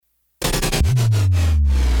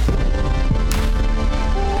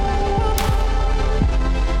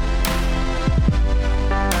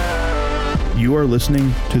You are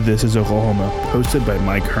listening to This is Oklahoma, hosted by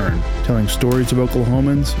Mike Hearn, telling stories of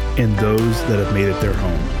Oklahomans and those that have made it their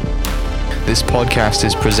home. This podcast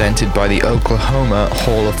is presented by the Oklahoma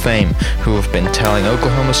Hall of Fame, who have been telling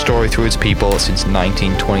Oklahoma's story through its people since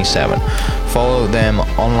 1927. Follow them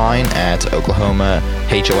online at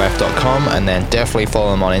oklahomahof.com, and then definitely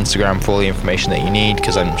follow them on Instagram for all the information that you need,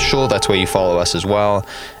 because I'm sure that's where you follow us as well,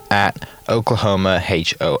 at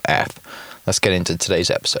oklahomahof. Let's get into today's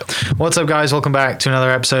episode. What's up, guys? Welcome back to another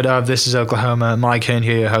episode of This is Oklahoma. Mike Hearn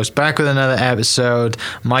here, your host, back with another episode.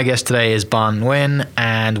 My guest today is Ban Nguyen,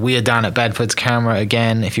 and we are down at Bedford's Camera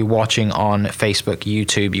again. If you're watching on Facebook,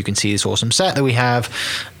 YouTube, you can see this awesome set that we have.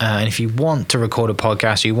 And if you want to record a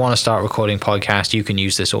podcast, or you want to start recording podcasts, you can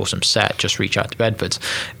use this awesome set. Just reach out to Bedford's.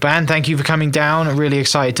 Ban, thank you for coming down. I'm really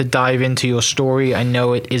excited to dive into your story. I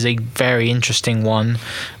know it is a very interesting one.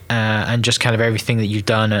 And just kind of everything that you've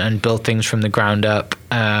done and built things from the ground up.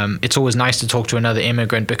 It's always nice to talk to another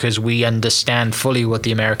immigrant because we understand fully what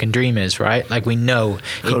the American dream is, right? Like we know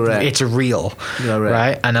it's real,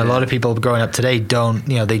 right? And a lot of people growing up today don't,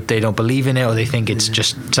 they don't believe in it, or they think it's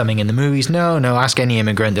just something in the movies. No, ask any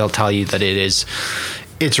immigrant, they'll tell you that it's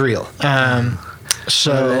real.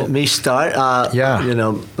 So let me start.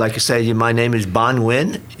 Like I said, my name is Ban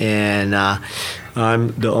Nguyen, and I'm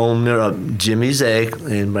the owner of Jimmy's Egg,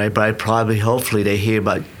 and hopefully they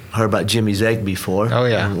heard about Jimmy's Egg before. Oh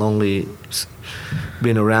yeah, I've only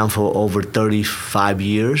been around for over 35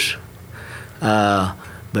 years. But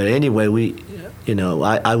anyway,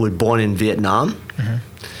 I was born in Vietnam,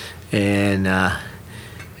 and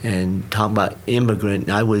talk about immigrant.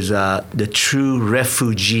 I was the true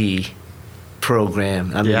refugee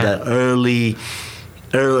program. I mean, the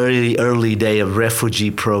early day of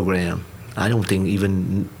refugee program. I don't think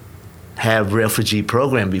even have refugee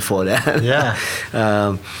program before that. Yeah.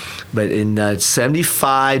 But in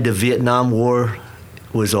 75, the Vietnam War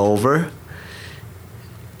was over.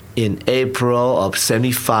 In April of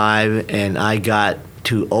 75, and I got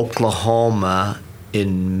to Oklahoma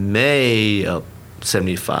in May of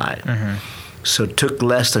 75. So it took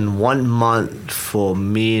less than 1 month for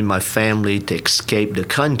me and my family to escape the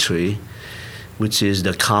country, which is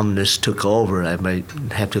the communists took over. I might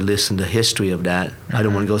have to listen to history of that. I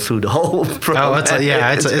don't want to go through the whole program. It's a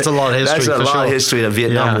lot of history. That's a lot of history of the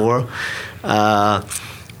Vietnam War.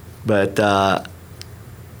 But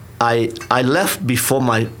I left before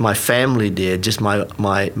my family did, just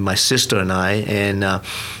my sister and I, and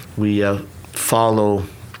we follow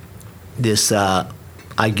this,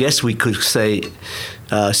 I guess we could say,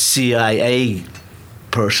 CIA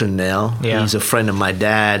personnel. Yeah. He's a friend of my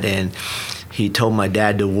dad, and he told my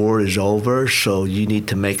dad the war is over, so you need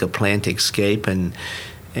to make a plan to escape. And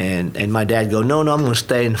my dad go, no, I'm going to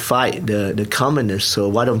stay and fight the communists. So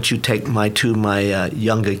why don't you take my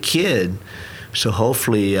younger kid? So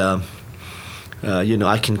hopefully, I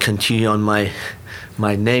can continue on my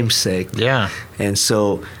namesake. Yeah. And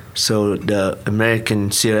so the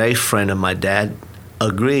American CIA friend of my dad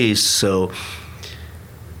agrees. So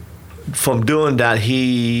from doing that,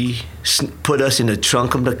 he put us in the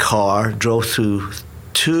trunk of the car, drove through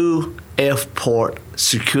 2 airport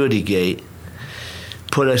security gate,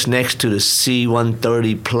 put us next to the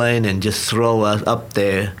C-130 plane, and just throw us up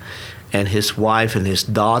there. And his wife and his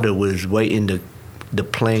daughter was waiting the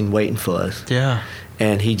plane waiting for us. Yeah.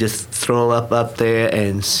 And he just threw up there,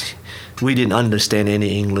 and we didn't understand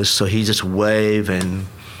any English, so he just waved, and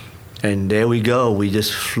there we go. We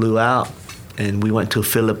just flew out, and we went to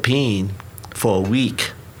Philippines for a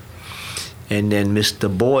week. And then Mr.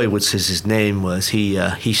 Boy, which is his name was,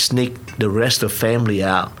 he sneaked the rest of the family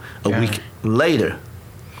out a week later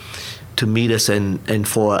to meet us in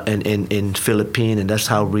Philippines, and that's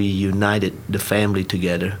how we united the family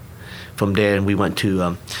together. From there, and we went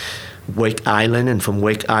to Wake Island, and from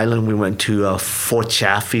Wake Island we went to Fort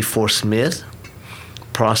Chaffee, Fort Smith,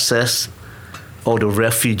 process all the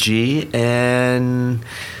refugee, and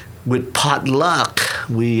with pot luck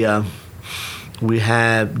we have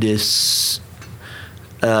this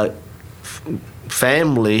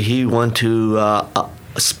family. He wanted to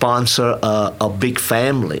sponsor a big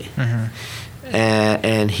family,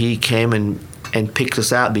 and he came and picked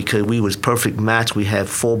us out because we was perfect match. We had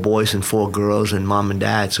 4 boys and 4 girls and mom and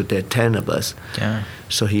dad, so there are 10 of us. Yeah.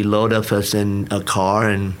 So he loaded us in a car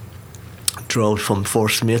and drove from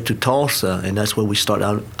Fort Smith to Tulsa, and that's where we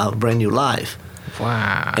started our brand new life.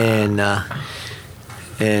 Wow. And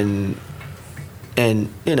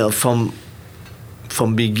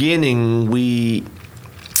from beginning,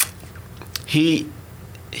 he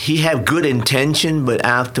he had good intention, but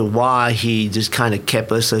after a while, he just kind of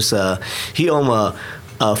kept us as he owned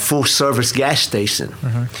a full service gas station.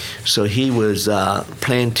 So he was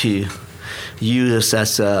planning to use us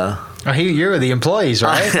as you were the employees,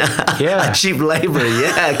 right? Yeah. cheap labor.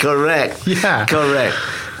 Yeah, correct. Yeah. Correct.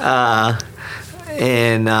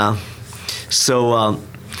 So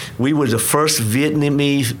we were the first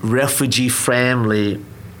Vietnamese refugee family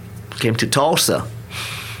came to Tulsa.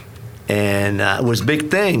 And it was a big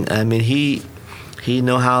thing. I mean, he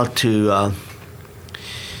know how to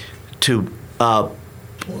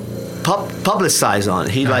publicize on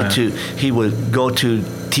it. He would go to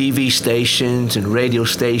TV stations and radio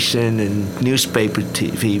station and newspaper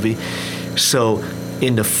TV. So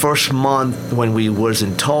in the first month when we was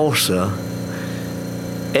in Tulsa,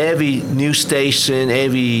 every news station,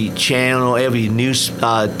 every channel, every news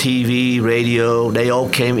TV, radio, they all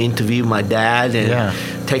came interview my dad and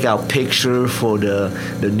take out picture for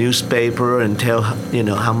the newspaper and tell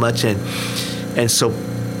how much and so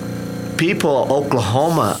people of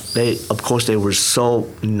Oklahoma, they were so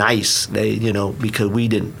nice. They because we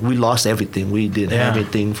lost everything. We didn't have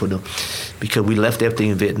anything because we left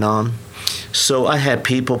everything in Vietnam. So I had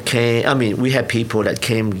people we had people that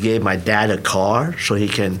came gave my dad a car so he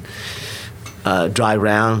can drive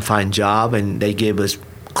around, find job, and they gave us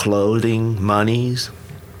clothing, monies,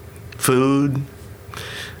 food.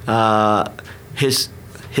 His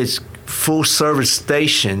full service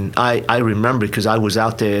station, I remember because I was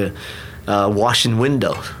out there washing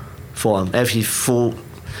windows for him. Every full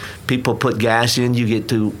people put gas in, you get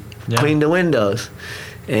to clean the windows,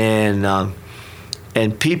 and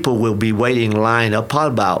people will be waiting in line up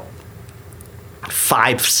probably about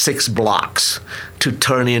 5-6 blocks to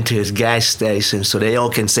turn into his gas station, so they all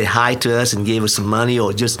can say hi to us and give us some money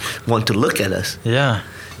or just want to look at us. Yeah,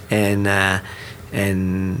 and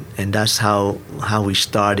that's how we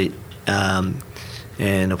started.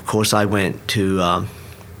 And of course, I went to.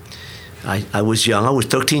 I was young. I was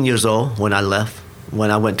 13 years old when I left.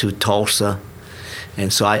 When I went to Tulsa.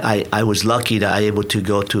 And so I was lucky that I able to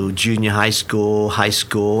go to junior high school,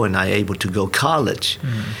 and I able to go college.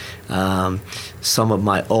 Some of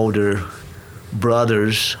my older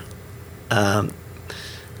brothers,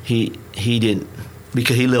 he didn't,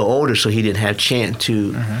 because he a little older, so he didn't have chance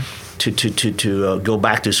to go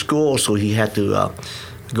back to school. So he had to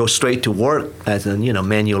go straight to work as a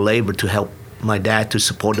manual labor to help my dad to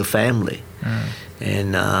support the family.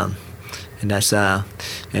 And that's and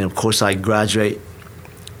of course I graduate.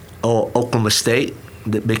 Oklahoma State,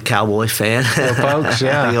 the big Cowboy fan. Go Pokes,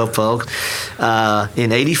 yeah. Go Pokes.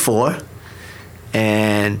 In '84,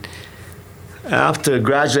 and after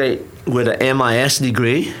graduate with an MIS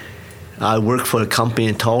degree, I worked for a company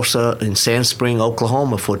in Tulsa, in Sand Spring,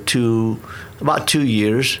 Oklahoma, for about 2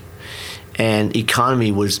 years, and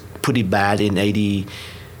economy was pretty bad in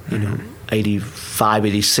 85,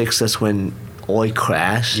 86. That's when oil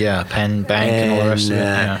crashed. Yeah, Penn Bank and all the rest of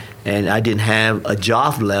it. And I didn't have a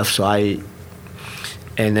job left, and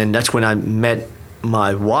then that's when I met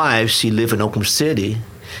my wife. She lived in Oklahoma City,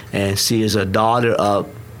 and she is a daughter of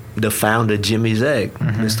the founder, Jimmy's Egg,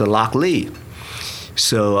 Mr. Lockley.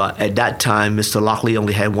 So at that time, Mr. Lockley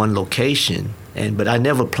only had one location, but I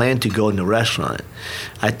never planned to go in the restaurant.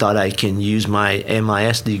 I thought I can use my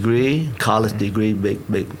MIS degree, college degree,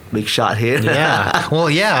 big shot here. Yeah. Well,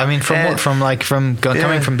 yeah. I mean, coming from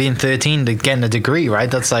being 13 to getting a degree, right?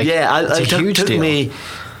 That's like it's a huge deal.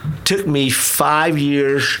 Took me 5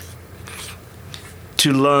 years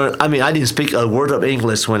to learn. I mean, I didn't speak a word of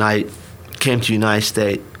English when I came to the United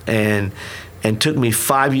States, and took me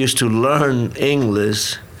 5 years to learn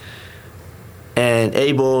English and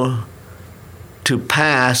able to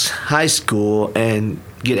pass high school and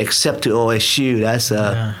get accepted to OSU.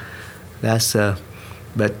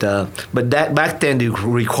 But that back then the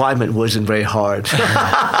requirement wasn't very hard.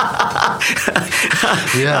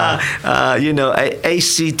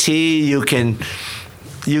 ACT you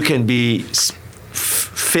can be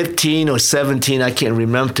 15 or 17, I can't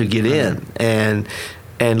remember, to get in, and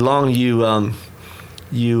long you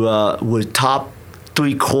were top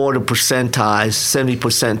 3/4 percentile, 70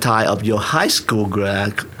 percentile of your high school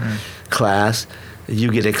grad class,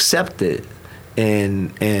 you get accepted,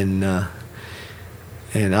 and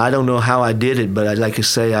I don't know how I did it, but I like to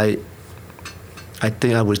say I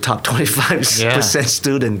think I was top 25%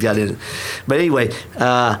 student, got in. But anyway,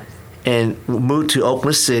 and moved to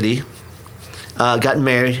Oklahoma City, got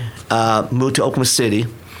married, moved to Oklahoma City,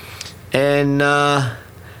 and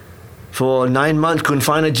for 9 months couldn't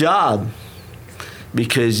find a job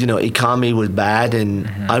because economy was bad, and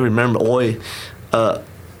I remember oil.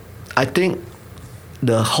 I think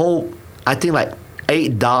like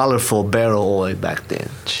 $8 for barrel oil back then,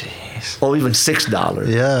 Jeez. or even $6.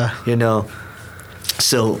 Yeah. You know,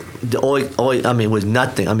 so the oil, I mean, was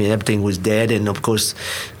nothing. I mean, everything was dead, and of course,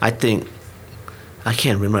 I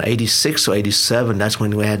can't remember, 86 or 87. That's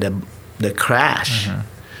when we had the crash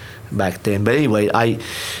back then. But anyway, I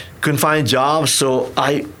couldn't find a job, so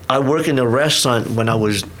I worked in a restaurant when I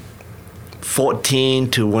was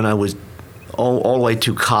 14 to when I was all the way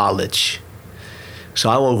to college. So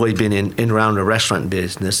I've always been in around the restaurant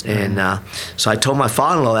business, and so I told my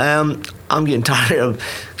father-in-law, I'm getting tired of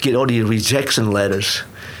getting all these rejection letters.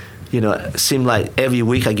 You know, it seemed like every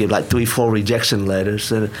week I get like 3-4 rejection letters,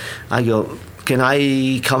 and I go, can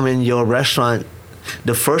I come in your restaurant?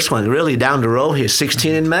 The first one, really down the road here,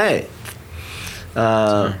 16 in May.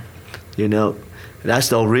 You know, that's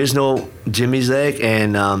the original Jimmy's Egg,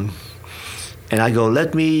 and I go,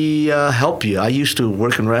 let me help you. I used to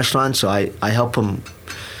work in restaurants, so I help them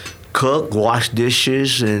cook, wash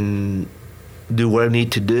dishes, and do what I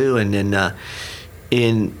need to do. And then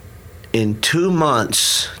in 2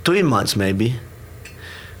 months, 3 months maybe,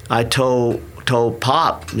 I told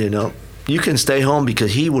Pop, you know, you can stay home,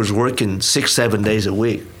 because he was working 6-7 days a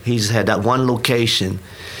week. He's had that one location,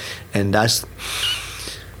 and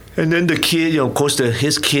then the kid, you know, of course,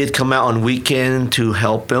 his kid come out on weekend to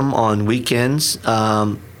help him on weekends.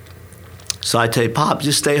 So I tell you, Pop,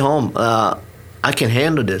 just stay home. I can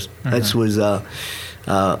handle this. That was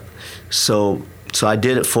so I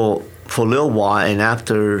did it for a little while, and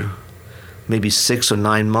after maybe 6 or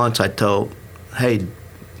 9 months, I told, hey,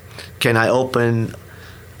 can I open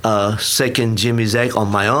a second Jimmy's Egg on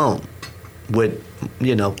my own with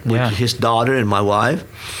his daughter and my wife?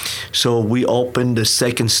 So we opened the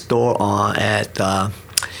second store at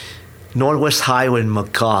Northwest Highway in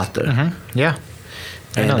MacArthur. Yeah.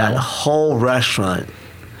 And that whole restaurant,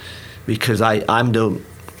 because I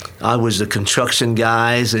was the construction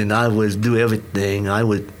guys, and I was do everything. I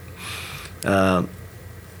was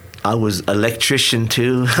electrician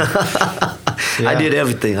too. I did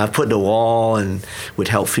everything. I put the wall and would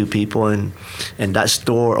help few people, and that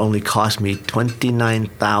store only cost me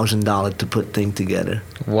 $29,000 to put things together.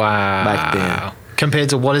 Wow. Back then. Compared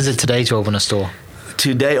to what is it today to open a store?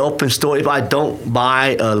 Today, open store, if I don't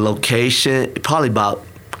buy a location, probably about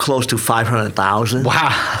close to $500,000. Wow.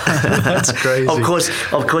 That's crazy. Of course,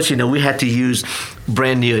 you know, we had to use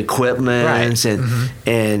brand new equipment, right.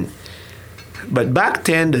 But back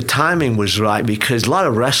then the timing was right, because a lot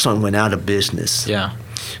of restaurants went out of business. Yeah.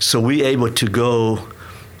 So we able to go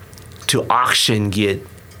to auction, get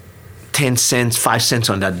 10 cents, 5 cents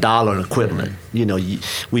on that dollar on equipment. You know,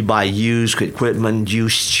 we buy used equipment,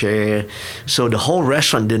 used chair. So the whole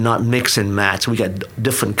restaurant did not mix and match. We got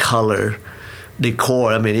different color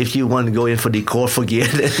decor. I mean, if you want to go in for decor, forget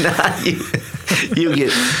it. you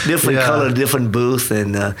get different color, different booth,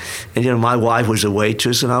 and you know, my wife was a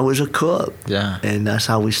waitress and I was a cook. Yeah. And that's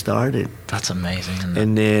how we started. That's amazing.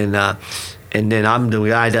 And then I'm the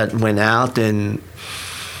guy that went out and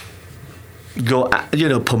go, you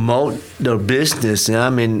know, promote their business. I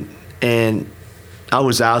mean, and I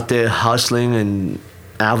was out there hustling and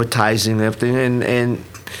advertising and everything,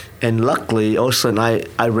 and luckily, all of a sudden,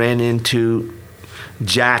 I ran into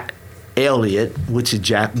Jack Elliott, which is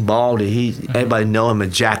Jack Baldy. Everybody know him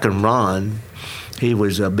as Jack and Ron. He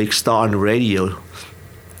was a big star on the radio,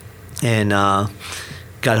 and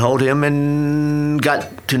got hold of him and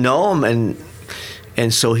got to know him,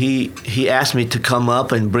 and so he asked me to come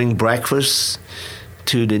up and bring breakfast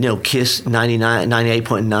to the, you know, Kiss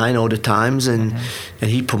 98.9 all the times, and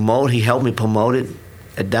he helped me promote it.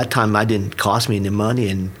 At that time, it didn't cost me any money,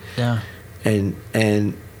 and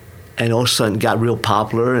all of a sudden got real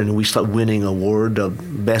popular, and we started winning award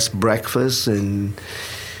of best breakfast, and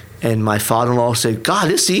my father-in-law said,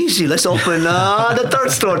 God, it's easy. Let's open the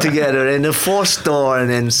third store together, and the fourth store, and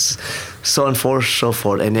then so on, so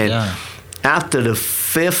forth. And then after the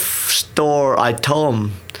fifth store, I told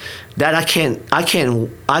him that I can't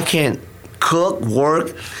cook,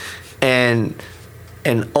 work, and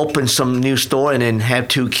open some new store and then have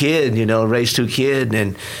 2 kids, you know, raise 2 kids.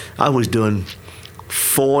 And I was doing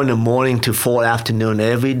 4 a.m. to 4 p.m.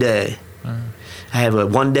 every day. I have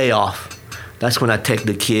 1 day off. That's when I take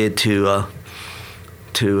the kid to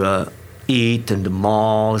eat and the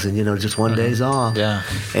malls, and, you know, just 1 day's off. Yeah.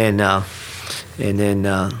 And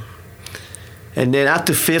then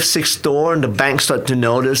after 5th, 6th store, and the bank started to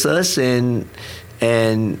notice us, and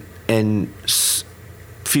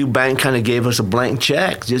few bank kind of gave us a blank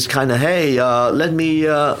check, just kind of, hey, let me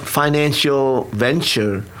finance your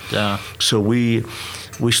venture. Yeah. So we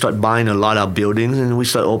start buying a lot of buildings, and we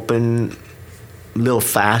start open a little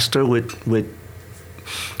faster with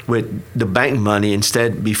with the bank money.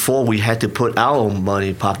 Instead, before we had to put our own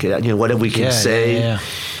money pocket, whatever we can save. Yeah.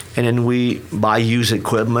 And then we buy used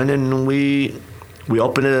equipment, and we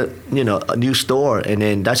open a new store. And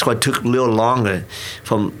then that's what took a little longer,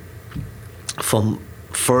 from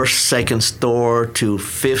first, second store to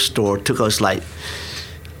fifth store. Took us I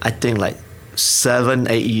think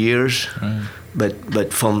 7-8 years. Mm.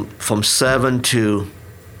 But from 7 to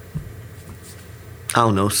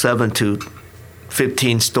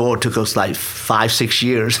 15 store took us 5-6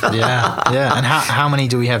 years. Yeah. And how many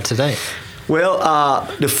do we have today? Well,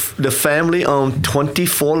 the family owned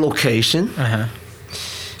 24 locations,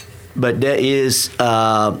 but there is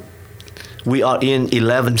we are in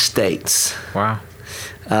 11 states. Wow.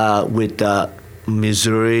 With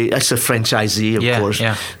Missouri, that's a franchisee, of course.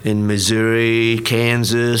 Yeah. In Missouri,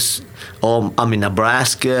 Kansas,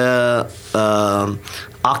 Nebraska,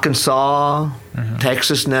 Arkansas,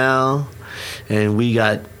 Texas now, and we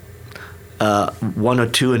got 1 or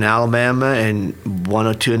 2 in Alabama and 1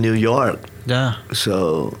 or 2 in New York. Yeah.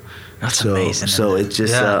 So that's amazing. So it's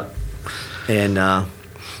just and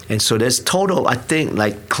so there's total, I think,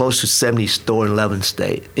 close to 70 stores in 11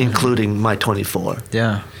 states, including my 24.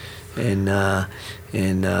 Yeah.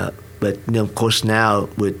 But of course now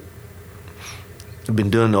we've been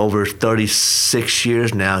doing over 36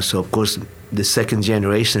 years now. So of course the second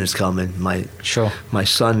generation is coming. My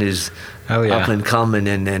son is up and coming,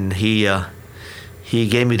 and he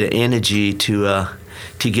gave me the energy to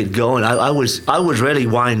get going. I was ready to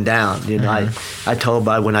wind down. I told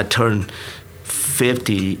by when I turned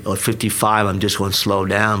 50 or 55, I'm just going to slow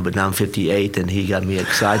down. But now I'm 58, and he got me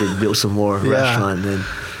excited to build some more restaurant.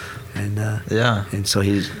 And so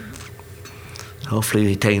hopefully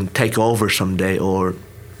he take over someday, or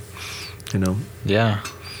Yeah.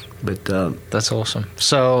 But that's awesome.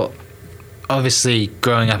 So obviously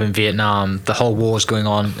growing up in Vietnam, the whole war's going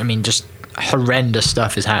on. I mean, just horrendous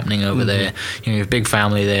stuff is happening over there. You have a big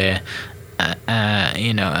family there,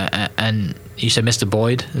 and you said Mr.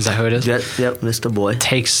 Boyd, is that who it is? Yep, Mr. Boyd.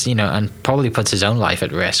 Takes, and probably puts his own life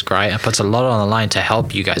at risk, right? And puts a lot on the line to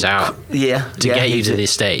help you guys out. To get you to the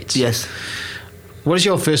States. Yes. What is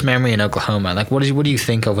your first memory in Oklahoma? What do you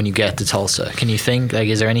think of when you get to Tulsa? Can you think,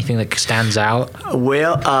 is there anything that stands out?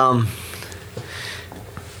 Well,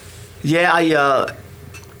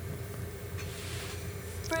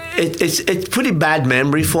 it's pretty bad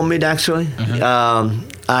memory for me, actually.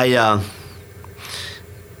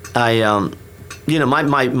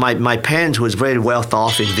 My parents was very well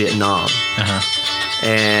off in Vietnam,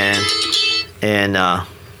 and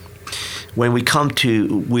when we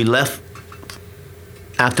left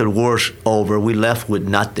after the war's over, we left with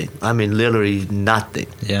nothing. I mean, literally nothing.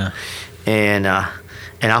 Yeah. And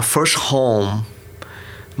our first home,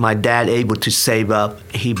 my dad able to save up.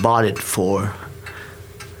 He bought it for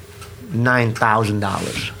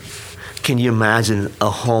 $9,000. Can you imagine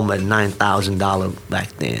a home at $9,000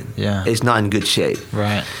 back then? Yeah. It's not in good shape.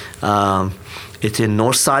 Right. It's in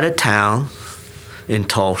north side of town, in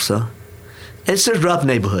Tulsa. It's a rough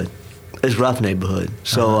neighborhood.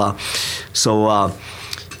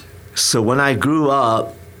 So when I grew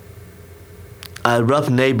up, a rough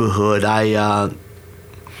neighborhood, I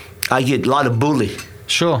get a lot of bully.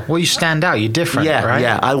 Sure. Well, you stand out. You're different, right?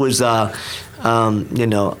 Yeah. I was,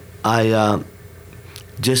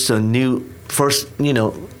 just a new first,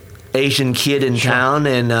 Asian kid in town,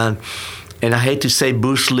 and I hate to say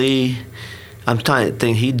Bruce Lee. I'm trying to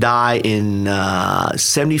think. He died in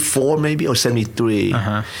 74 maybe, or 73.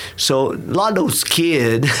 So a lot of those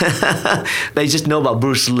kids, they just know about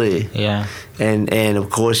Bruce Lee. Yeah. And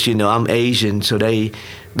of course, I'm Asian, so they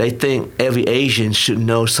think every Asian should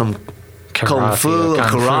know some kung fu or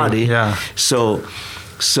karate. Yeah. So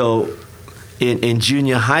in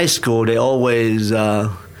junior high school, they always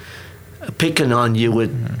picking on you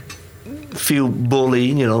with few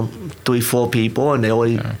bully, 3-4 people, and they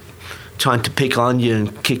always trying to pick on you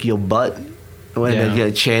and kick your butt when they get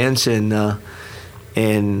a chance, and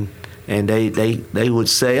they would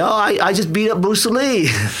say, "Oh, I just beat up Bruce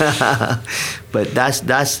Lee," but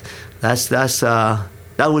that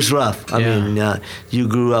was rough. I mean, you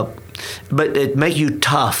grew up, but it makes you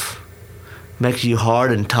tough. Makes you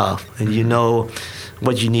hard and tough, and you know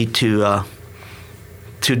what you need to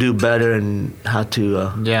do better and how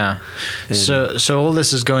to. So all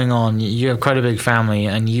this is going on. You have quite a big family,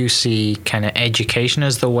 and you see kind of education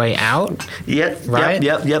as the way out. Yep. Right.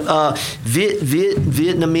 Yep.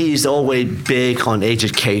 Vietnamese always big on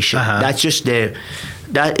education. That's just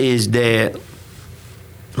that is their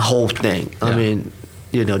whole thing. I mean,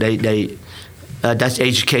 they that's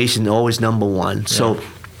education always number one. So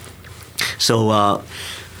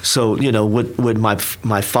so with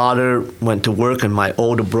my father went to work, and my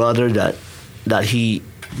older brother that he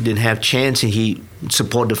didn't have chance, and he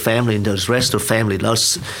supported the family, and the rest of the family,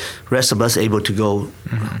 rest of us able to go,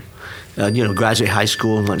 graduate high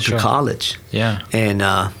school and went Sure. to college. Yeah. And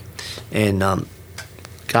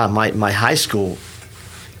God, my high school,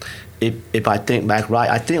 if I think back right,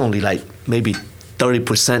 I think only like maybe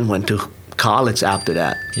 30% went to college after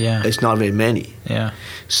that. Yeah. It's not very many. Yeah.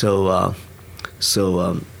 So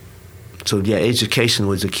yeah, education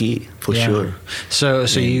was the key for Yeah. sure. So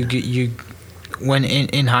you when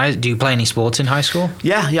in high, do you play any sports in high school?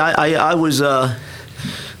 Yeah.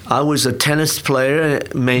 I was a tennis player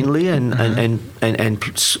mainly, and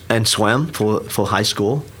swam for high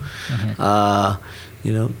school.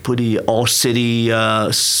 Pretty all city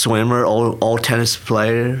swimmer, all tennis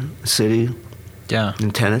player city Yeah.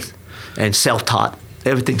 in tennis, and self-taught.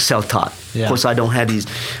 Everything self-taught. Yeah. Of course, I don't have these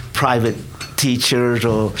private teachers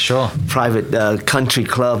or Sure. private country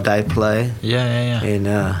club that I play. Yeah.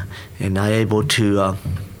 And I able to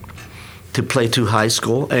play through high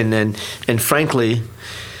school, and frankly,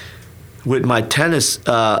 with my tennis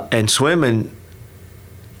and swimming,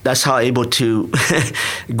 that's how I able to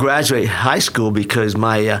graduate high school, because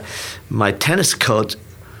my tennis coach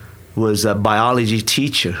was a biology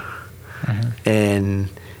teacher, and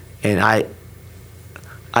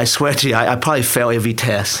I swear to you, I probably fail every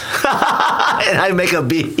test, and I make a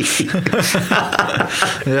B.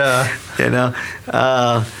 Yeah.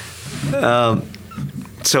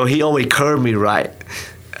 So he always curved me right.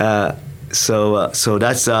 So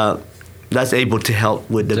that's able to help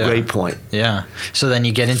with the Yeah. grade point. Yeah. So then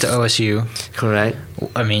you get into OSU. Correct.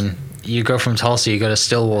 I mean, you go from Tulsa, you go to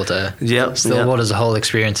Stillwater. Yep. Stillwater's a whole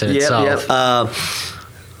experience in itself. Yep.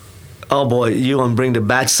 Oh boy, you want to bring the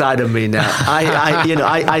bad side of me now.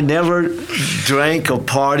 I never drank or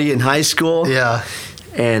party in high school. Yeah.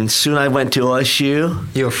 And soon I went to OSU.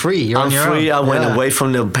 You're free. You're I'm on your free. own. I went Yeah. away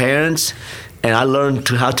from the parents, and I learned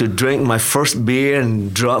how to drink my first beer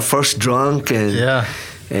and first drunk, and Yeah.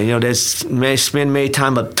 and spend many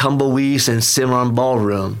time at tumbleweeds and Cimarron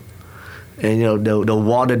Ballroom, and the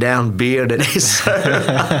watered down beer that they serve,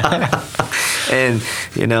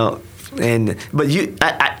 but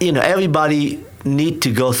everybody need to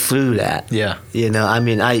go through that. Yeah.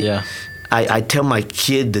 I tell my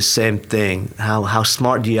kid the same thing. How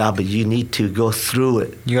smart you are, but you need to go through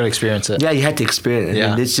it. You got to experience it. Yeah, you had to experience it.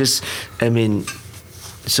 Yeah. It's just,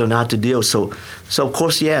 so now to deal. So of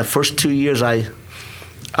course, yeah. First 2 years, I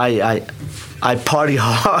party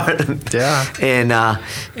hard. Yeah. and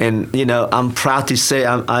I'm proud to say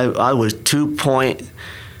I was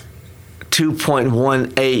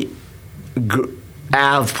 2.18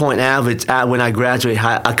 point average when I graduated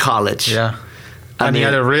college. Yeah. And you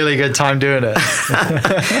had a really good time doing it.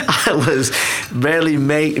 I was barely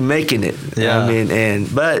making it. Yeah.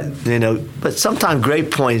 But sometimes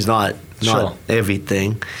grade point is not Sure.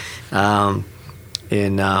 everything. Trying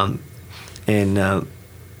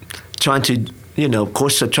to, of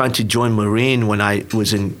course, trying to join Marine when I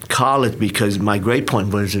was in college because my grade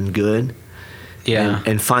point wasn't good. Yeah.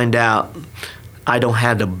 And find out I don't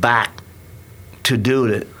have the back to do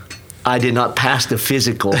it. I did not pass the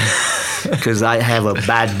physical because I have a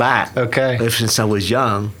bad back. Okay. Ever since I was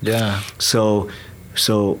young. Yeah. So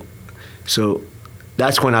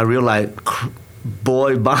that's when I realized,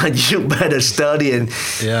 boy, Bond, you better study and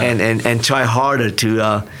try harder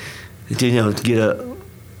to get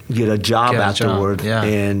a job afterward. Yeah.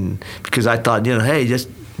 And because I thought, hey, just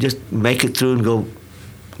make it through and go.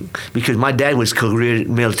 Because my dad was a career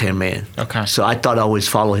military man. Okay. So I thought I always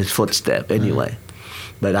follow his footsteps anyway.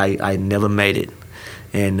 But I never made it.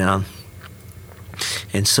 And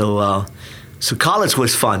so college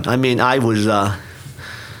was fun. I mean, I probably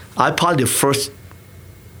the first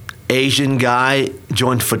Asian guy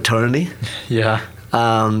joined fraternity. Yeah.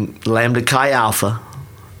 Lambda Chi Alpha.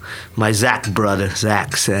 My Zach brother,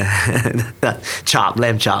 Zach's lamb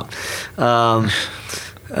chop.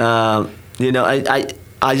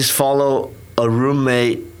 I just follow a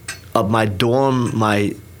roommate of my dorm,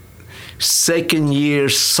 my second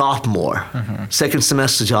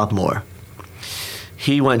semester sophomore.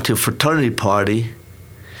 He went to a fraternity party.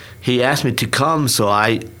 He asked me to come, so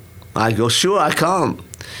I go, sure, I come.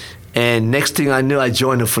 And next thing I knew, I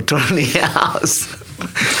joined a fraternity house.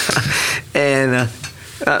 And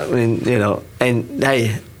and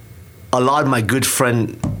hey, a lot of my good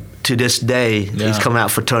friend to this day, he's coming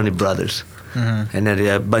out fraternity brothers. Mm-hmm. And then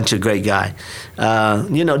a bunch of great guys.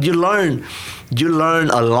 You learn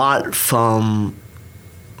a lot from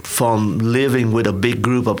living with a big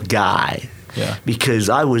group of guys. Yeah. Because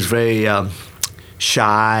I was very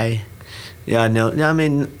shy, Yeah, no, I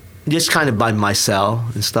mean, just kind of by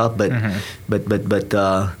myself and stuff. But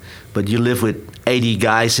but you live with 80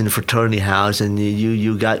 guys in a fraternity house, and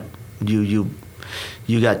you got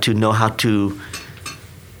to know how to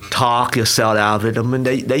talk yourself out of it. I mean,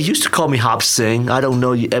 they used to call me Hop Sing. I don't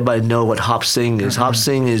know. Everybody know what Hop Sing is. Hop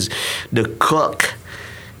Sing is the cook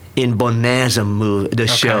in Bonanza movie, the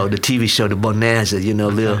show, the TV show, the Bonanza. You know,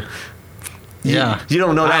 little. Yeah. You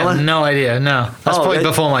don't know that I one? have no idea. No, that's probably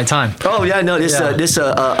before my time. Oh yeah, no. This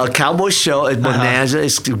a cowboy show at Bonanza.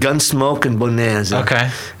 It's Gunsmoke and Bonanza.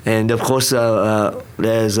 Okay. And of course,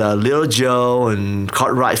 there's Little Joe and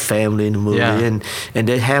Cartwright family in the movie, Yeah. and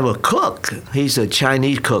they have a cook. He's a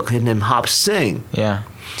Chinese cook. His name Hop Sing. Yeah.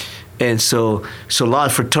 And so a lot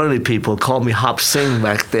of fraternity people called me Hop Sing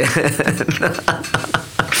back then.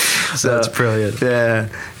 That's brilliant. Yeah,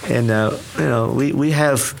 and you know, we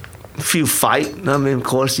have a few fight. I mean, of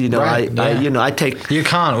course, you know, Right, I take. You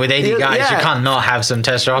can't with 80 guys. Yeah. You can't not have some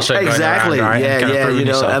testosterone Exactly. going around, right? Yeah, And kind of yeah. proving You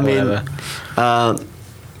know, yourself, I mean,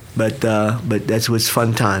 whatever. but that's what's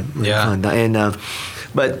fun time. Yeah. Fun time. And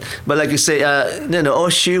but like you say, you know,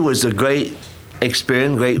 OSU was a great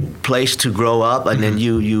experience, great place to grow up, and then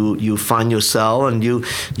you find yourself, and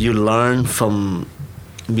you learn from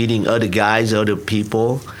meeting other guys, other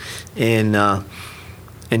people, and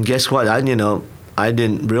guess what? I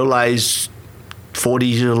didn't realize 40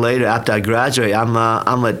 years later after I graduated, I'm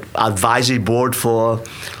an advisory board for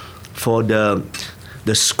the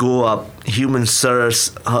School of Human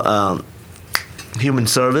Service,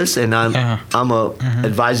 and I'm a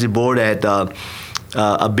advisory board at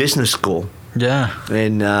a business school. Yeah.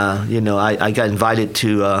 And you know, I got invited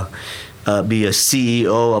to be a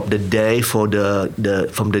CEO of the day for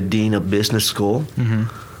from the dean of business school,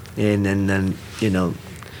 and then you know,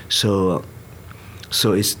 so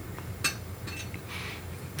it's,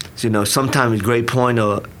 you know, sometimes a great point,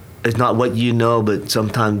 or it's not what you know, but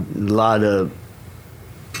sometimes a lot of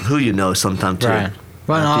who you know sometimes too. Right.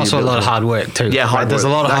 Well, and also a lot of hard work too. Yeah, hard There's a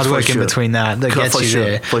work. lot of That's hard work for in sure. between that gets For you sure,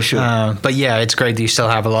 there. for sure. But yeah, it's great that you still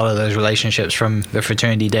have a lot of those relationships from the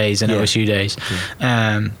fraternity days and Yeah. OSU days.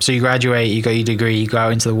 So you graduate, you got your degree, you go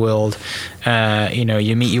out into the world, you know,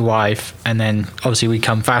 you meet your wife, and then obviously we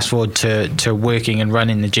come fast forward to working and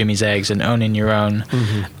running the Jimmy's Eggs and owning your own.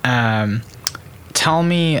 Tell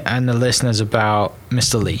me and the listeners about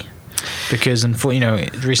Mr. Lee. Because, you know,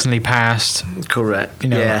 it recently passed. Correct. You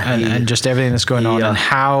know, Yeah, and just everything that's going on, and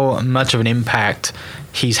how much of an impact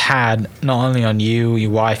he's had not only on you, your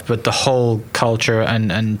wife, but the whole culture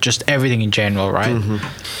and just everything in general, right?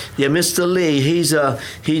 Yeah, Mr. Lee,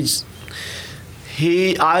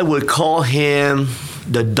 I would call him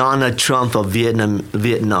the Donald Trump of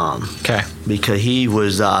Vietnam. Okay. Because he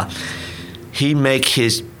make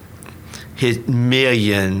his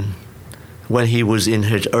million when he was in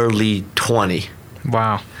his early 20.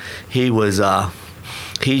 Wow. He's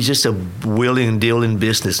just a willing dealing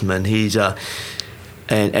businessman.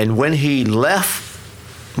 And when he left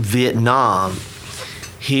Vietnam,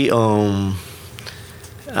 he I'm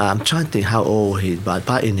trying to think how old he, but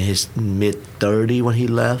about in his mid-30s when he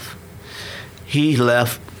left. He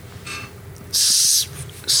left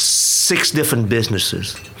 6 different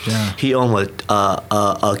businesses. Yeah. He owned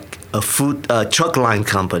a food truck line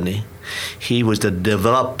company. He was the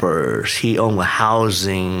developer. He owned a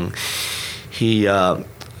housing. He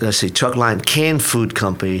truck line canned food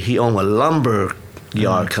company. He owned a lumber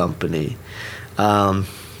yard company.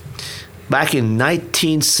 Back in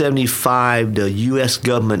 1975, the U.S.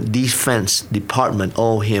 government Defense Department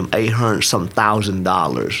owed him $800,000.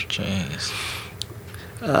 Jeez.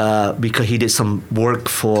 Because he did some work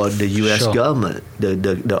for the U.S. Sure. government,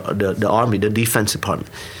 the Army, the Defense Department,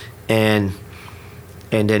 and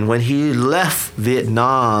then when he left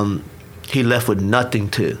Vietnam, he left with nothing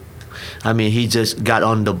too. I mean, he just got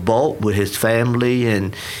on the boat with his family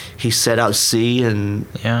and he set out sea, and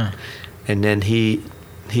then he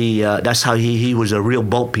that's how he was a real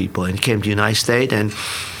boat people, and he came to the United States and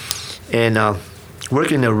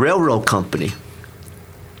worked in a railroad company.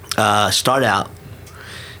 Start out,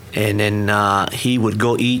 and then he would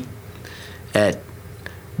go eat at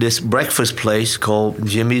this breakfast place called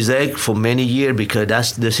Jimmy's Egg for many years because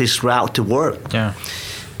that's his route to work. Yeah.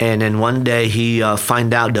 And then one day he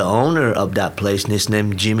find out the owner of that place, and his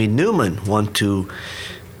name Jimmy Newman, want to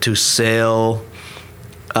sell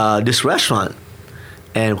this restaurant.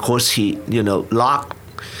 And of course he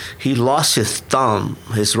lost his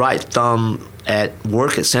right thumb at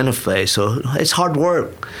work at Santa Fe, so it's hard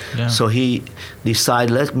work. Yeah. So he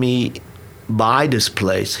decided, let me buy this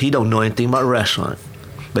place. He don't know anything about restaurant,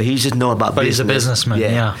 but he just know about business. He's a businessman.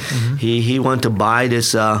 Yeah. He wanted to buy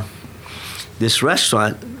this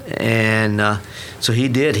restaurant, And so he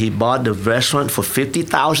did. He bought the restaurant for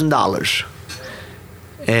 $50,000.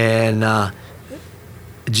 And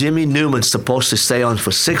Jimmy Newman's supposed to stay on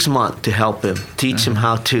for 6 months to help him, teach him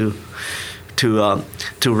how to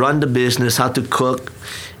run the business, how to cook.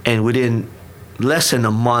 And within less than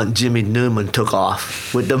a month, Jimmy Newman took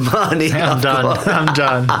off with the money. I'm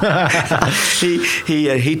done.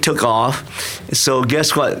 He took off. So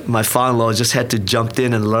guess what? My father-in-law just had to jump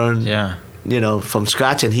in and learn. Yeah. From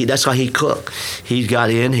scratch, and that's why he cooked. He got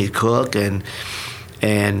in, he cooked, and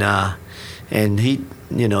he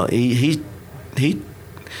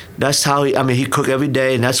that's how he cooked every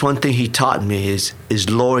day, and that's one thing he taught me is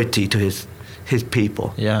loyalty to his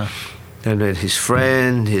people. Yeah. And then his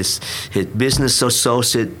friend, his business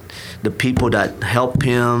associate, the people that help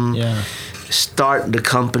him start the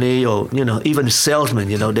company, or even the salesmen.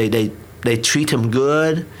 They treat him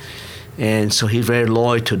good. And so he's very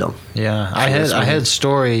loyal to them. Yeah, I heard a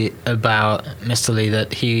story about Mr. Lee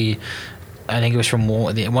that I think it was from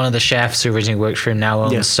one of the chefs who originally worked for him now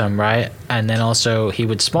owns some, right? And then also he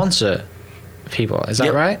would sponsor people. Is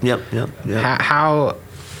that right? Yep. How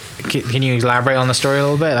can you elaborate on the story a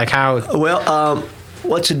little bit? Like how? Well,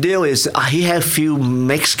 what's the deal is he had a few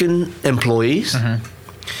Mexican employees. Mm-hmm.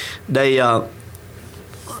 They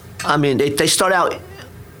start out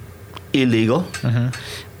illegal. Mm-hmm.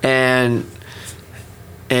 And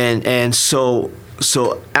so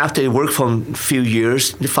after they worked for a few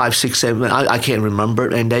years, 5, 6, 7, I can't remember,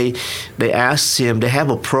 and they asked him, they have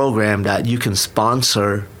a program that you can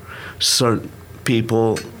sponsor certain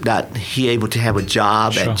people that he able to have a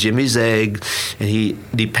job at Jimmy's Egg, and he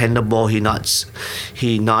dependable, he not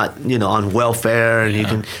on welfare,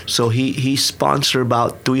 and he sponsored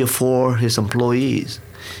about 3 or 4 his employees.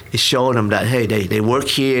 It showed them that hey, they work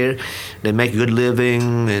here, they make a good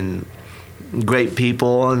living, and great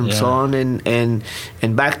people, and so on. And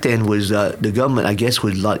back then was the government, I guess,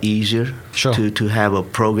 was a lot easier to have a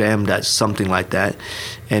program that's something like that,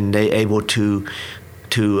 and they able to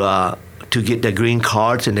get their green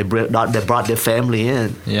cards, and they brought their family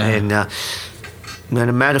in. Yeah. And as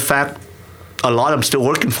a matter of fact, a lot of them still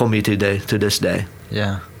working for me to this day.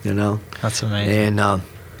 Yeah. That's amazing. And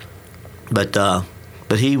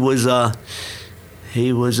but he was a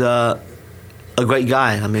great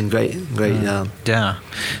guy. Great. Yeah.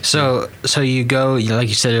 So you go, like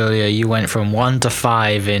you said earlier, you went from 1 to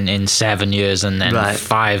 5 in 7 years, and then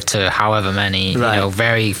 5 to however many.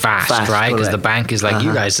 Very fast, right? Because the bank is like,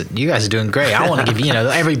 you guys are doing great. I want to give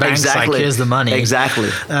every bank's like, here's the money. Exactly.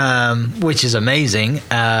 Which is amazing.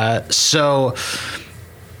 So.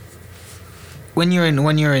 When you're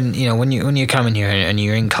coming here and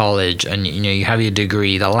you're in college and you have your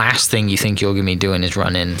degree, the last thing you think you're going to be doing is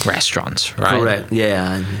running restaurants, right? Correct.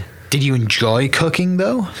 Yeah. Did you enjoy cooking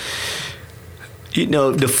though?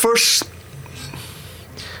 The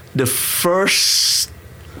first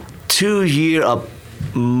 2 years of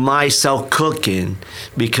myself cooking,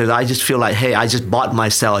 because I just feel like, hey, I just bought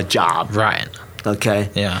myself a job. Right. Okay.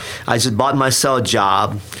 Yeah. I just bought myself a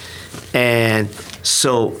job, and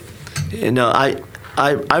so.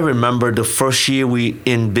 I remember the first year we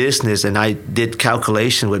in business, and I did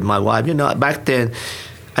calculation with my wife. Back then,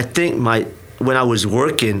 I think when I was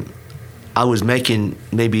working, I was making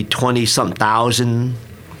maybe 20-something thousand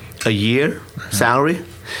a year salary.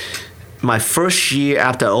 My first year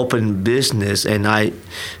after I opened business, and I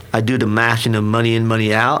do the math, money in,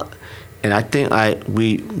 money out, and I think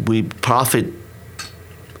we profit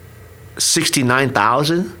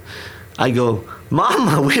 $69,000. I go,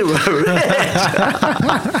 Mama, we were rich.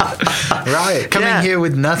 Right. Coming here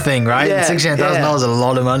with nothing, right? Yeah, $69,000 is a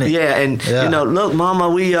lot of money. Yeah, and look, Mama,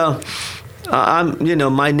 we my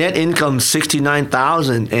net income is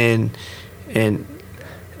 $69,000,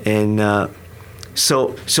 and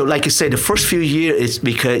so like you say, the first few years it's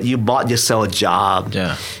because you bought yourself a job.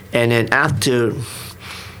 Yeah. And then after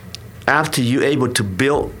you able to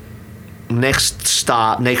build next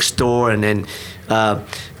door, and then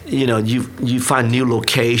you find new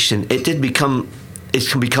location. It can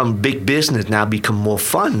become big business now. Become more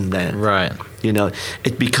fun then. Right.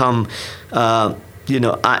 It become. I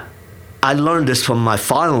learned this from my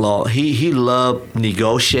father-in-law. He loved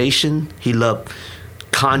negotiation. He loved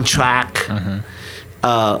contract. Mm-hmm.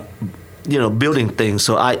 Building things.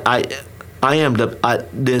 So I am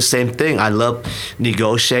the same thing. I love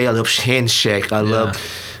negotiate. I love handshake. I love.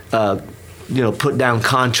 Put down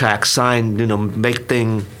contracts, sign, make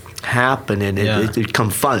things happen, and it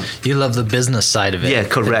become fun. You love the business side of it. Yeah,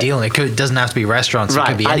 correct. The deal. It doesn't have to be restaurants. Right.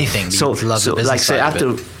 It could be anything. You love the business like side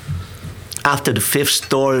of it. After the 5th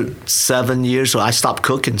store, 7 years, so I stopped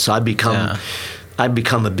cooking. So I I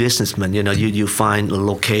become a businessman. You find a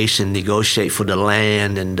location, negotiate for the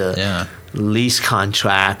land and the lease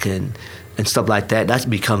contract and stuff like that. That's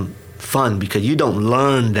become fun because you don't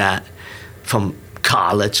learn that from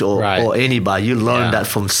college or anybody. You learn that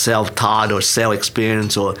from self-taught or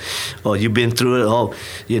self-experience or you've been through it.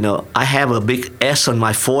 I have a big S on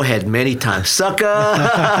my forehead many times. Sucker!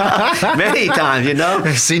 Many times,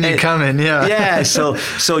 I've seen you coming, Yeah,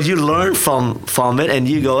 so you learn from it and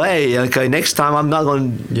you go, hey, okay, next time I'm not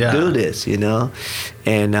going to do this,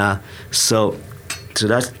 And so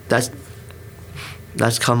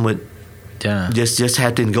that's come with just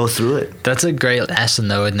having to go through it. That's a great lesson,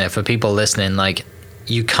 though, isn't it, for people listening? Like,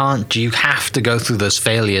 you have to go through those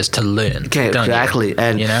failures to learn. Okay, exactly. You?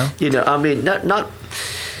 And I mean, not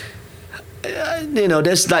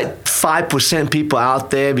there's like 5% people out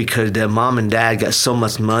there because their mom and dad got so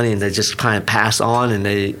much money and they just kind of pass on and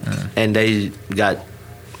they got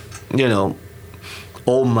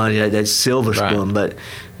old money, that silver spoon. But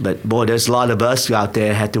boy, there's a lot of us out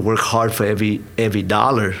there had to work hard for every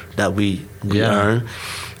dollar that we earn,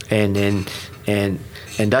 and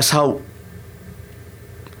that's how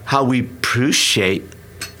we appreciate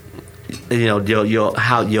the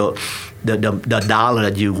dollar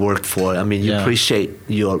that you work for. I mean, you appreciate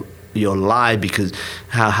your life because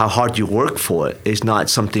how hard you work for it. It's not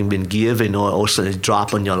something been given or also a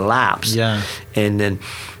drop on your laps. Yeah, and then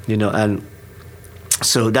and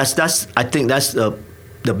so that's I think that's the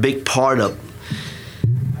big part of,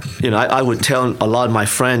 I would tell a lot of my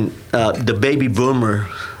friends, the baby boomer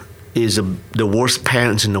is the worst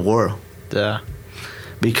parents in the world. Yeah.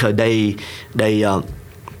 Because they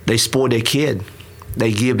spoil their kid.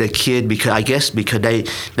 They give their kid because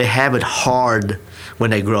they have it hard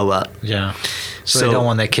when they grow up. Yeah. So they don't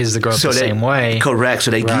want their kids to grow up the same way. Correct.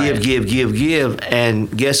 So they give,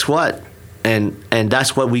 and guess what? And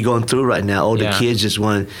that's what we're going through right now. All the kids just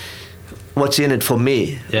want, what's in it for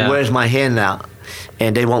me? Yeah. Where's my handout?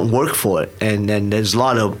 And they won't work for it. And then there's a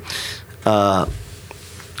lot of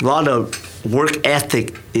work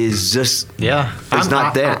ethic is just it's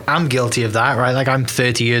not there. I'm guilty of that, right? Like, I'm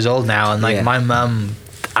 30 years old now, and like my mum,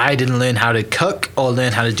 I didn't learn how to cook or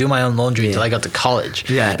learn how to do my own laundry until I got to college.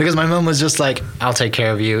 Yeah. Because my mum was just like, I'll take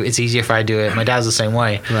care of you. It's easier if I do it. My dad's the same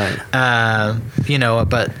way. Right.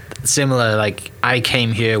 But similar, like, I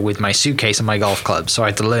came here with my suitcase and my golf club, so I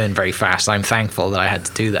had to learn very fast. I'm thankful that I had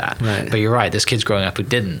to do that. Right. But you're right, there's kids growing up who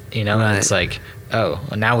didn't, Right. And it's like, oh,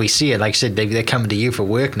 now we see it. Like I said, they're coming to you for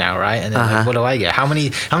work now, right? And then like, what do I get? How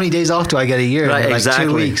many days off do I get a year? Right, like exactly.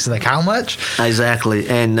 2 weeks. Like, how much? Exactly.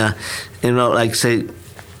 And like say,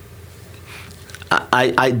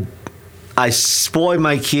 I spoil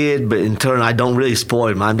my kid, but in turn I don't really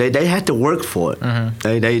spoil them. They had to work for it.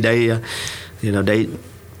 Mm-hmm. They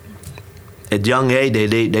at young age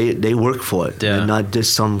they work for it. Yeah. And not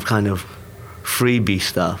just some kind of freebie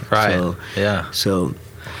stuff. Right. So,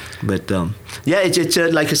 but it's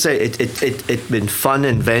like I say, it's been fun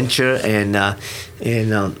adventure and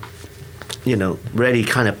ready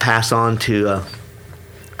kind of pass on to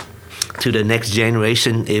the next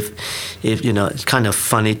generation. If it's kind of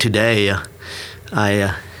funny today.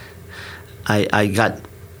 I got an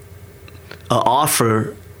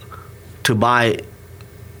offer to buy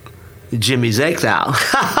Jimmy's eggs out.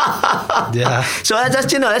 Yeah. So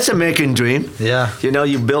that's American dream. Yeah.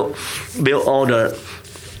 You built all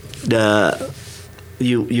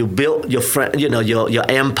you built your friend, your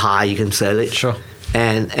empire, you can say it. Sure.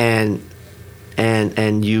 And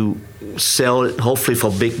you sell it hopefully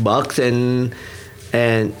for big bucks and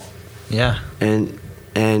yeah. And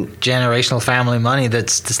generational family money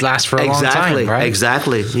this lasts for a long time, right?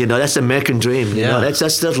 Exactly. That's the American dream.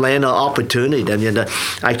 That's the land of opportunity. I mean,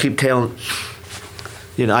 I keep telling,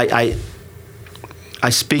 I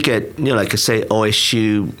speak at, like I say,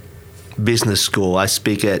 OSU Business School. I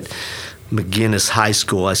speak at McGinnis High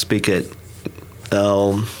School. I speak at,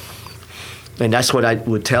 and that's what I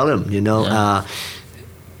would tell them.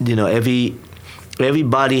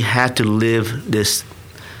 Everybody had to live this.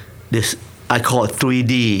 I call it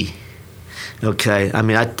 3D. Okay, I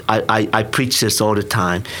mean I preach this all the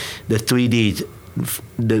time. The 3D,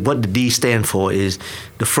 what the D stand for is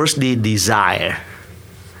the first D, desire.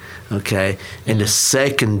 Okay, and the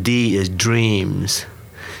second D is dreams,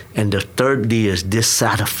 and the third D is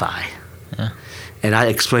dissatisfy. Yeah. And I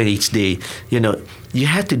explain each D. You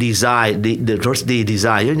have to desire the first D,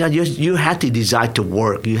 desire. You have to desire to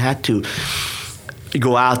work. You have to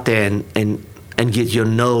go out there and get your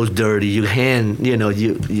nose dirty, your hand,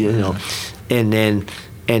 and then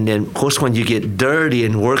of course when you get dirty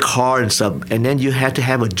and work hard and stuff, and then you have to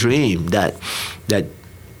have a dream, that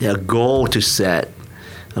a goal to set,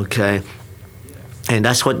 okay, And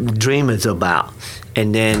that's what the dream is about.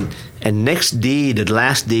 And then, and next D, the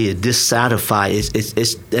last D, is dissatisfied. It's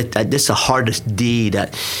the hardest D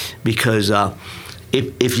because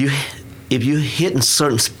if you hit a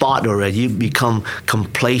certain spot already, you become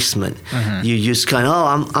complacent. You just kind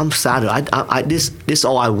of, I'm satisfied. This is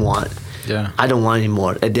all I want. Yeah. I don't want any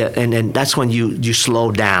more. And then that's when you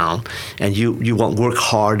slow down and you won't work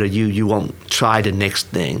harder. You won't try the next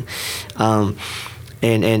thing.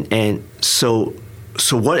 And so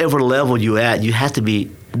whatever level you're at, you have to be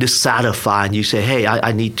dissatisfied. You say, hey,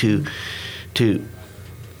 I need to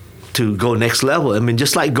go next level. I mean,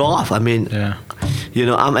 just like golf. I mean, you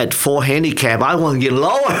know, I'm at 4 handicap. I want to get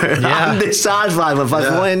lower. I'm dissatisfied with my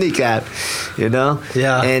 4 handicap, you know?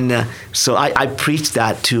 Yeah. And so I preach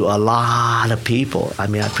that to a lot of people. I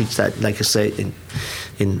mean, I preach that, like I say,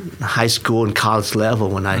 in high school and college level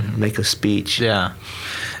when I make a speech. Yeah.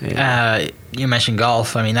 You mentioned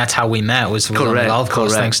golf. I mean, that's how we met, was on the golf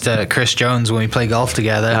course, thanks to Chris Jones when we played golf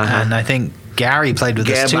together. And I think Gary played with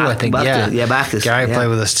us too, I think. Backus. Gary played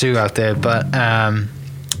with us too out there. But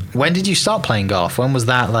when did you stop playing golf? When was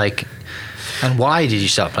that like, and why did you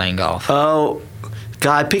stop playing golf? Oh,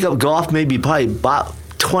 God, I picked up golf probably about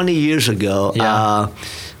 20 years ago. Yeah.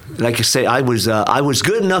 Like I say, I was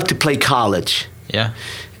good enough to play college. Yeah.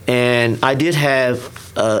 And I did have,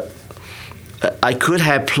 I could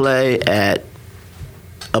have played at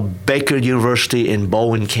a Baker University in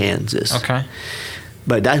Bowen, Kansas. Okay.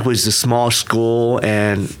 But that was a small school,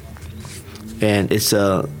 and it's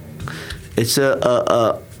a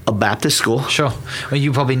Baptist school. Sure. Well,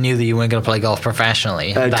 you probably knew that you weren't going to play golf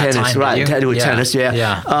professionally. At that tennis, time, right? Tennis, yeah.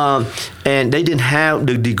 Yeah. And they didn't have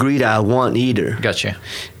the degree that I want either. Gotcha.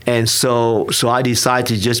 And so I decided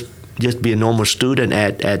to just be a normal student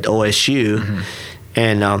at OSU,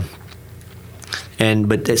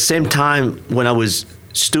 but at the same time when I was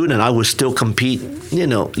student, I was still competing, you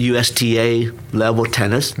know, USTA level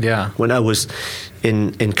tennis. Yeah. When I was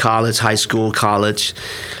in college, high school, college,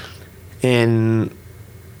 and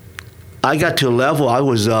I got to a level I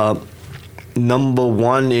was number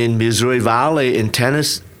 1 in Missouri Valley in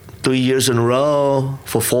tennis 3 years in a row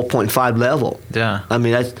for 4.5 level. Yeah. I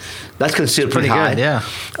mean that's considered pretty high. good.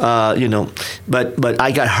 Yeah. You know, but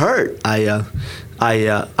I got hurt. I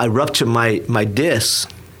ruptured my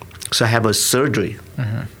disc, so I have a surgery.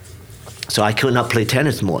 So I could not play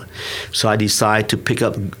tennis more. So I decided to pick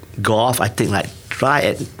up golf. I think try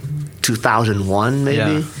at 2001 maybe.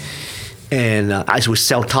 Yeah. And I was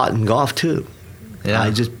self-taught in golf too. Yeah.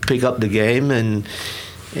 I just picked up the game and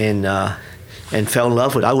fell in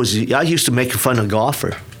love with it. I used to make fun of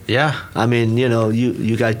golfer. Yeah. I mean, you know,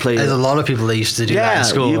 you guys play. There's a lot of people that used to do that in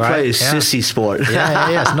school, you right? play a sissy sport.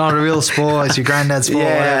 Yeah. It's not a real sport. It's your granddad's sport.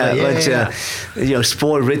 You know,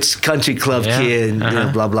 sport rich country club kid, and, you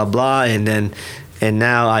know, blah blah blah, and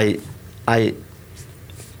now I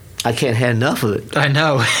can't have enough of it. I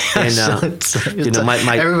know. And you know,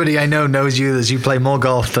 my everybody I know knows you as you play more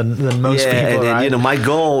golf than most people. And then, right? you know, my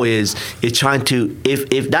goal is trying to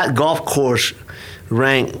if that golf course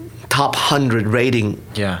ranked top 100 rating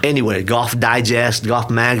anywhere, Golf Digest, Golf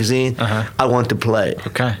Magazine, I want to play.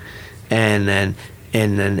 Okay. And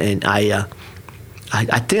I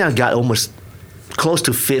think I got almost close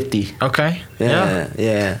to 50. Okay.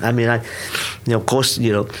 Yeah. I mean, of course,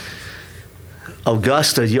 you know,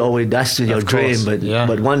 Augusta, that's your dream,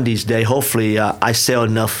 but one of these days, hopefully, I sell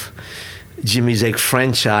enough Jimmy's Egg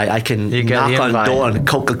franchise, I can knock on the door and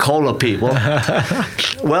Coca-Cola people.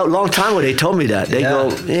 Well, long time ago they told me that. They go,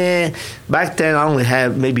 back then I only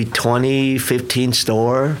had maybe 20, 15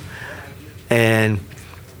 store, and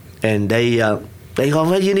they go,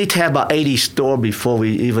 well, you need to have about 80 store before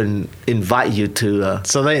we even invite you to.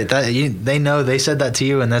 So they know, they said that to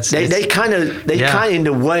you, and they kind of in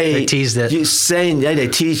the way they teased it. You saying they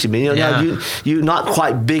teased me. You know, you're not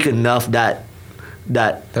quite big enough that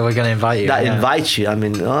we're going to invite you. Invite you. I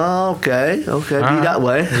mean, okay, be that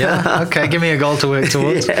way. Yeah, okay. Give me a goal to work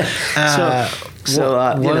towards.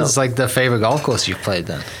 What was like the favorite golf course you've played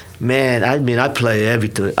then? Man, I mean, I play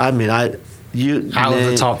everything. I mean, out of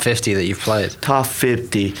the top 50 that you've played. Top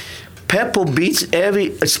 50, Pebble Beach.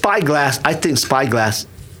 Spyglass. I think Spyglass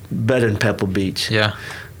better than Pebble Beach. Yeah.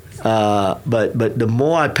 But the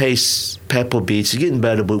more I play Pebble Beach, it's getting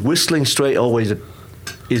better. But Whistling Straits always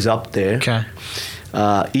is up there. Okay.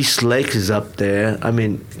 East Lake is up there. I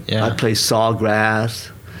mean, I play Sawgrass.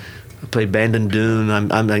 I play Bandon Dune.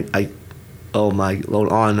 I'm like, oh my Lord,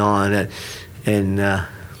 on and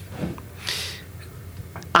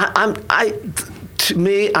to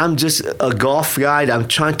me, I'm just a golf guy. I'm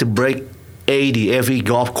trying to break 80 every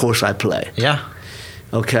golf course I play. Yeah.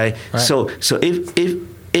 Okay. Right. So if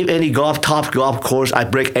if any top golf course, I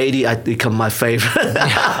break 80, I become my favorite.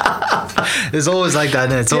 It's always like that,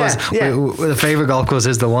 and it's always the favorite golf course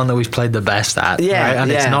is the one that we've played the best at. Yeah, right? And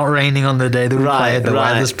it's not raining on the day that we play it. The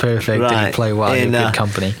weather's perfect, and you play well. And, you're good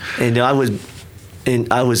company. And I was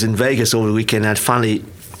in Vegas over the weekend. I finally,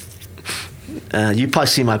 you probably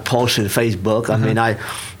see my post on Facebook. I mean, I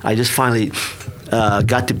just finally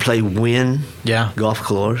got to play Wynn golf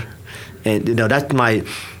course, and that's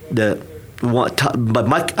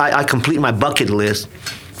I complete my bucket list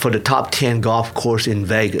for the top 10 golf course in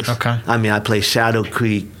Vegas. Okay. I mean, I play Shadow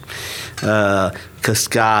Creek,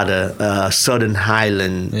 Cascada, Southern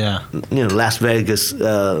Highland. Yeah. Las Vegas.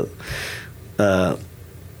 So Wynn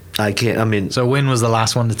was the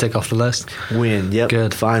last one to tick off the list? Wynn, yep.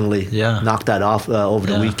 Good. Finally knocked that off over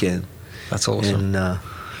the weekend. That's awesome. And,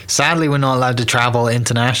 sadly, we're not allowed to travel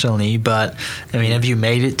internationally, but, I mean, have you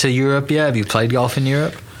made it to Europe yet? Have you played golf in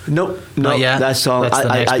Europe? Nope. Not yet? That's all. That's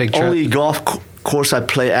the next big trip. Only golf course I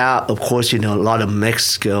play out, of course, a lot of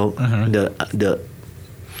Mexico.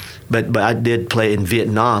 But I did play in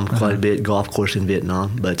Vietnam quite a bit, golf course in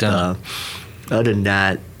Vietnam. But other than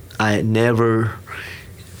that, I've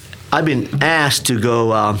been asked to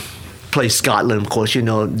go play Scotland, of course,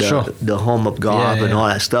 the home of golf and all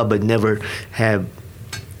that stuff, but never have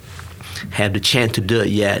the chance to do it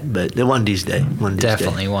yet. But one of these days.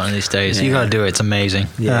 Definitely one of these days. You got to do it. It's amazing.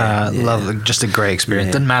 Love, just a great experience.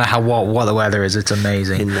 Yeah. Doesn't matter what the weather is. It's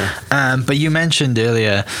amazing. But you mentioned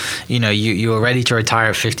earlier, you were ready to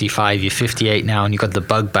retire at 55. You're 58 now, and you got the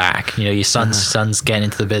bug back. Your son's getting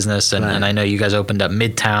into the business, and I know you guys opened up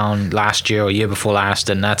Midtown last year or year before last,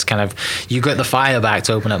 and that's kind of, you got the fire back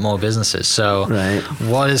to open up more businesses. So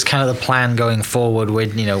what is kind of the plan going forward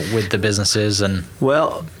with the businesses? And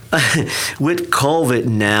well, with COVID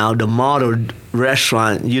now, the model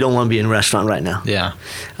restaurant, you don't want to be in a restaurant right now. Yeah.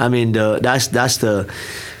 I mean,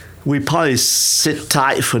 we probably sit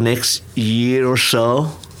tight for next year or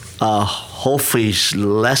so. Hopefully it's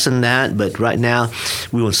less than that, but right now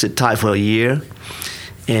we will sit tight for a year.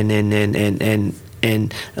 And I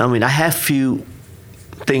mean, I have few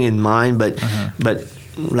thing in mind, but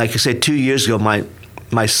like I said, 2 years ago,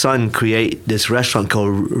 my son created this restaurant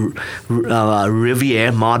called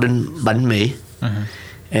Riviere Modern Bánh Mì,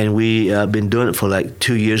 and we been doing it for like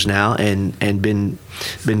 2 years now, and been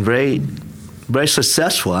very, very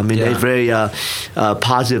successful. I mean, there's very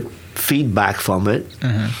positive feedback from it,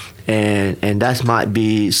 and that might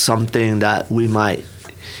be something that we might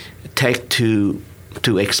take to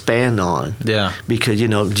expand on. Yeah, because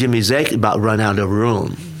Jimmy Zake about run out of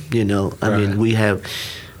room. I mean, we have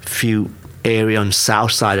few area on the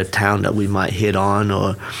south side of town that we might hit on,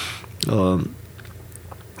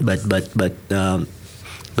 but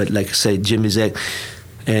like I say, Jimmy Zek,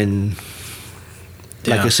 and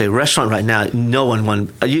like I say, restaurant right now, no one want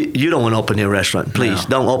you don't want to open a restaurant. Please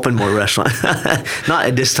don't open more restaurant. Not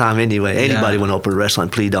at this time anyway. Anybody want to open a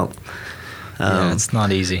restaurant, please don't. It's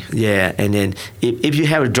not easy. Yeah, and then if you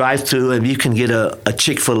have a drive-through and you can get a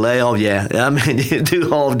Chick-fil-A, I mean, you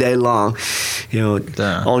do all day long.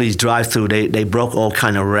 All these drive-through, they broke all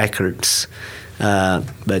kind of records,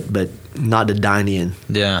 but not the dine-in.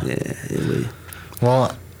 Yeah.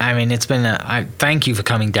 Well, I mean, it's been. I thank you for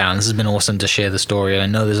coming down. This has been awesome to share the story. I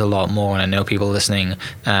know there's a lot more, and I know people listening.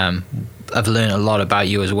 I've learned a lot about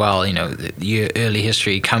you as well. Your early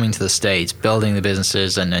history, coming to the States, building the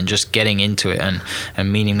businesses, and just getting into it, and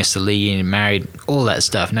meeting Mr. Lee, and married, all that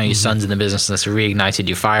stuff. Now your son's in the business, and that's reignited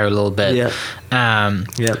your fire a little bit. Yeah.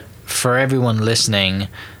 For everyone listening,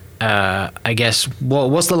 I guess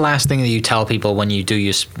what's the last thing that you tell people when you do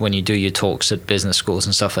your talks at business schools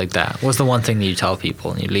and stuff like that? What's the one thing that you tell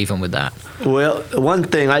people, and you leave them with that? Well, one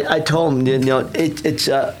thing I told them, it's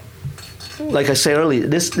like I said earlier,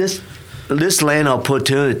 this land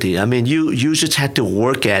opportunity. I mean, you just have to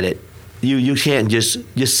work at it. You can't just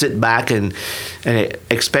sit back and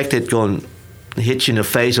expect it going to hit you in the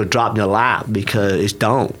face or drop in your lap, because it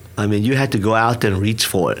don't. I mean, you have to go out there and reach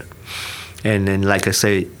for it. And then, like I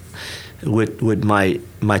say, with my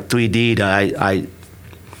 3D that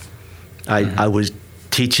I was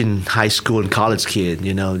teaching high school and college kids.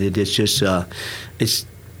 It's just but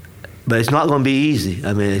it's not going to be easy.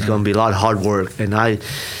 I mean, it's going to be a lot of hard work, and I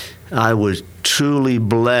was truly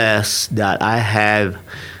blessed that I have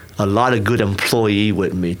a lot of good employee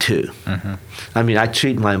with me too. I mean, I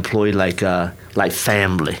treat my employee like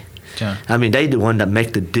family. Yeah. I mean, they the one that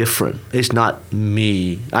make the difference. It's not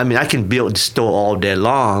me. I mean, I can build the store all day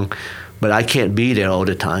long, but I can't be there all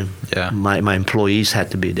the time. Yeah. My employees have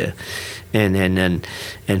to be there, and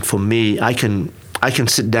for me, I can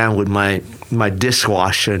sit down with my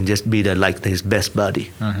dishwasher and just be his best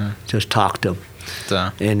buddy. Just talk to him.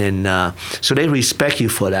 And then so they respect you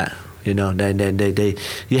for that. You know, then they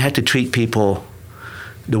you have to treat people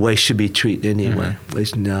the way should be treated anyway.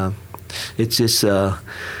 It's just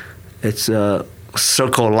it's a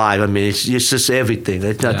circle of life. I mean, it's just everything.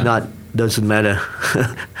 It's not doesn't matter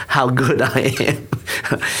how good I am.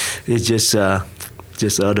 It's just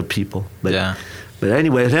other people. But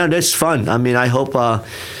anyway, that's fun. I mean, I hope I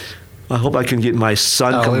can get my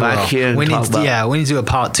son come back here and talk about. We need to do a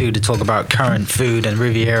part 2 to talk about current food and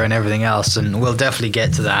Riviera and everything else, and we'll definitely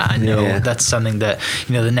get to that. I know that's something that,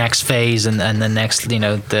 you know, the next phase and the next, you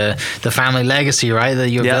know, the family legacy, right, that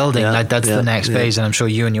you're building. Like that's the next phase, and I'm sure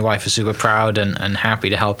you and your wife are super proud and happy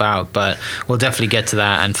to help out. But we'll definitely get to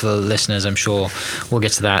that, and for the listeners, I'm sure we'll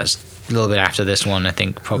get to that a little bit after this one. I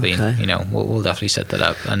think probably, you know, we'll definitely set that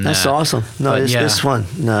up. And that's awesome. No, it's fun.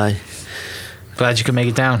 No. Glad you could make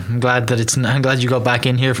it down. I'm glad I'm glad you got back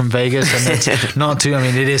in here from Vegas, and it's not too. I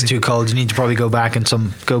mean, it is too cold. You need to probably go back and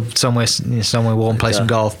go somewhere warm, play some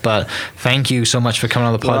golf. But thank you so much for coming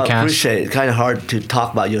on the podcast. I appreciate it. Kind of hard to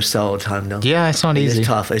talk about yourself all the time, though. Yeah, it's not easy. It's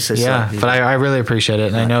tough. It's just but I really appreciate it,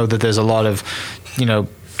 and I know that there's a lot of, you know,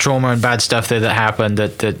 trauma and bad stuff there that happened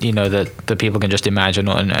that you know that people can just imagine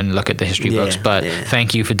and look at the history books. But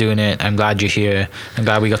thank you for doing it. I'm glad you're here. I'm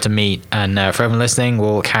glad we got to meet. And for everyone listening,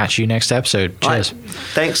 we'll catch you next episode. Cheers. Right.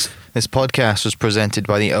 Thanks. This podcast was presented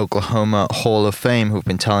by the Oklahoma Hall of Fame, who've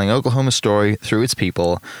been telling Oklahoma's story through its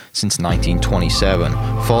people since 1927.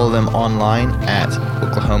 Follow them online at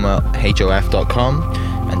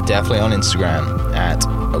oklahomahof.com and definitely on Instagram at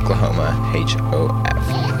oklahomahof.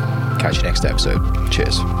 Catch you next episode.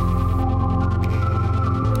 Cheers.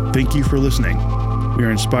 Thank you for listening. We are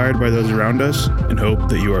inspired by those around us and hope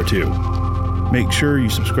that you are too. Make sure you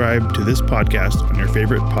subscribe to this podcast on your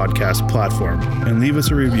favorite podcast platform and leave us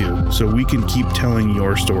a review so we can keep telling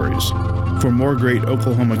your stories. For more great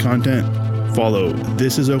Oklahoma content, follow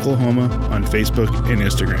This Is Oklahoma on Facebook and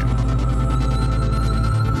Instagram.